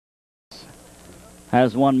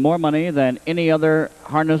has won more money than any other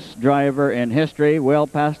harness driver in history, well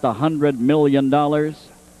past $100 million.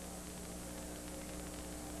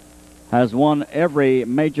 Has won every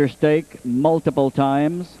major stake multiple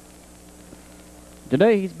times.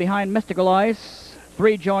 Today he's behind Mystical Ice.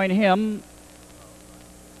 3 join him.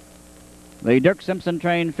 The Dirk Simpson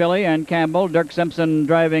trained filly and Campbell. Dirk Simpson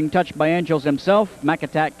driving Touched by Angels himself. Mac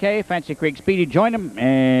Attack K, Fancy Creek Speedy join him,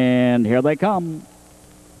 and here they come.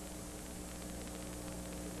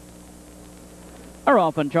 Are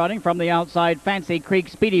off and trotting from the outside. Fancy Creek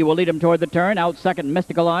Speedy will lead him toward the turn. Out second,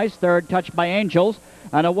 Mystical Ice. Third, Touched by Angels.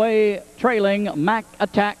 And away trailing Mac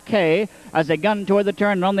Attack K as they gun toward the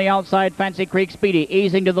turn. And on the outside, Fancy Creek Speedy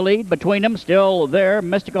easing to the lead. Between them, still there,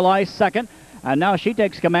 Mystical Ice second. And now she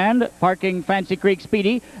takes command, parking Fancy Creek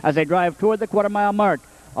Speedy as they drive toward the quarter-mile mark.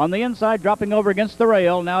 On the inside, dropping over against the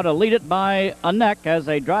rail, now to lead it by a neck as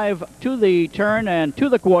they drive to the turn and to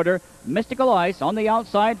the quarter. Mystical Ice on the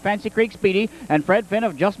outside, Fancy Creek Speedy, and Fred Finn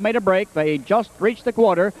have just made a break. They just reached the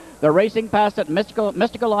quarter. They're racing past it.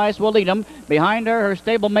 Mystical Ice will lead them. Behind her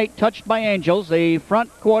stablemate Touched by Angels. The front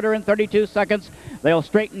quarter in 32 seconds. They'll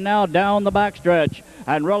straighten now down the backstretch.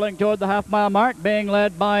 And rolling toward the half-mile mark, being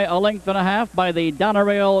led by a length and a half by the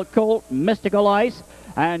Donerail colt Mystical Ice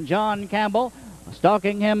and John Campbell.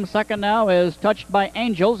 Stalking him second now is Touched by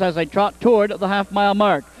Angels as they trot toward the half-mile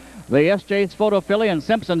mark. The S.J.'s Photo Filly and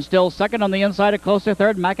Simpson still second. On the inside, a closer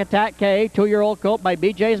third, Mac Attack K, 2-year-old colt by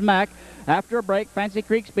B.J.'s Mac. After a break, Fancy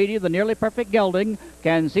Creek Speedy, the nearly perfect gelding,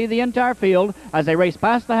 can see the entire field as they race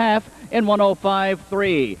past the half in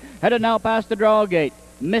 1:05.3. Headed now past the draw gate.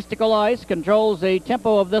 Mystical Ice controls the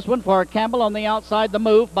tempo of this one for Campbell. On the outside, the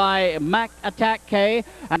move by Mac Attack K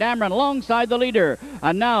and Amron alongside the leader.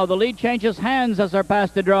 And now the lead changes hands as they're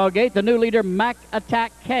past the draw gate. The new leader, Mac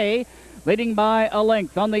Attack K, leading by a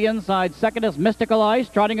length. On the inside, second is Mystical Ice,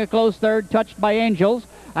 trotting a close third, Touched by Angels.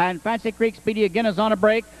 And Fancy Creek Speedy again is on a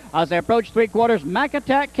break as they approach three-quarters. Mac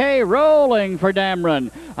Attack K rolling for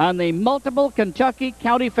Damron. And the multiple Kentucky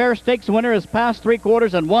County Fair Stakes winner is past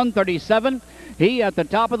three-quarters in 1:37. He, at the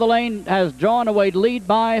top of the lane, has drawn away lead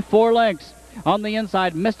by 4 lengths. On the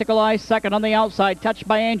inside, Mystical Ice second. On the outside, Touched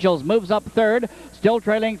by Angels moves up third. Still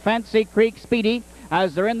trailing Fancy Creek Speedy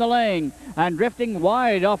as they're in the lane. And drifting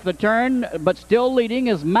wide off the turn, but still leading,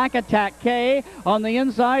 is Mac Attack K. On the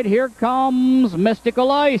inside, here comes Mystical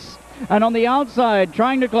Ice. And on the outside,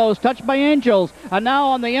 trying to close, Touched by Angels. And now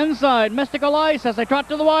on the inside, Mystical Ice as they trot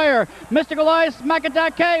to the wire. Mystical Ice, Mac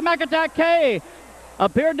Attack K, Mac Attack K.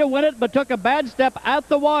 Appeared to win it, but took a bad step at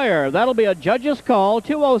the wire. That'll be a judge's call,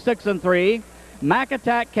 2:06.3. Mac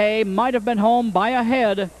Attack K might have been home by a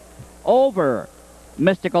head over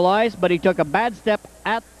Mystical Ice, but he took a bad step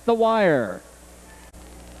at the wire.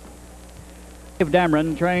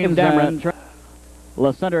 Damron trains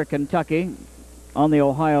La Center, Kentucky, on the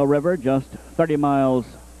Ohio River, just 30 miles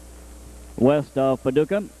west of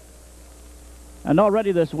Paducah. And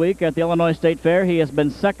already this week at the Illinois State Fair, he has been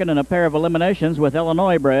second in a pair of eliminations with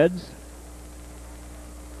Illinois breds.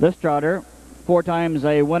 This trotter, 4 times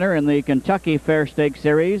a winner in the Kentucky Fair Stakes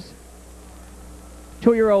Series.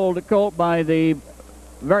 2-year-old colt by the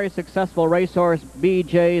very successful racehorse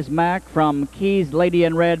B.J.'s Mac from Keys Lady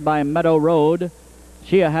in Red by Meadow Road.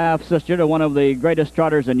 She a half-sister to one of the greatest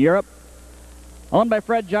trotters in Europe. Owned by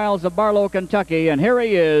Fred Giles of Barlow, Kentucky, and here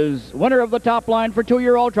he is, winner of the top line for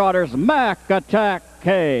 2-year-old trotters, Mac Attack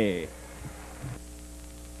K.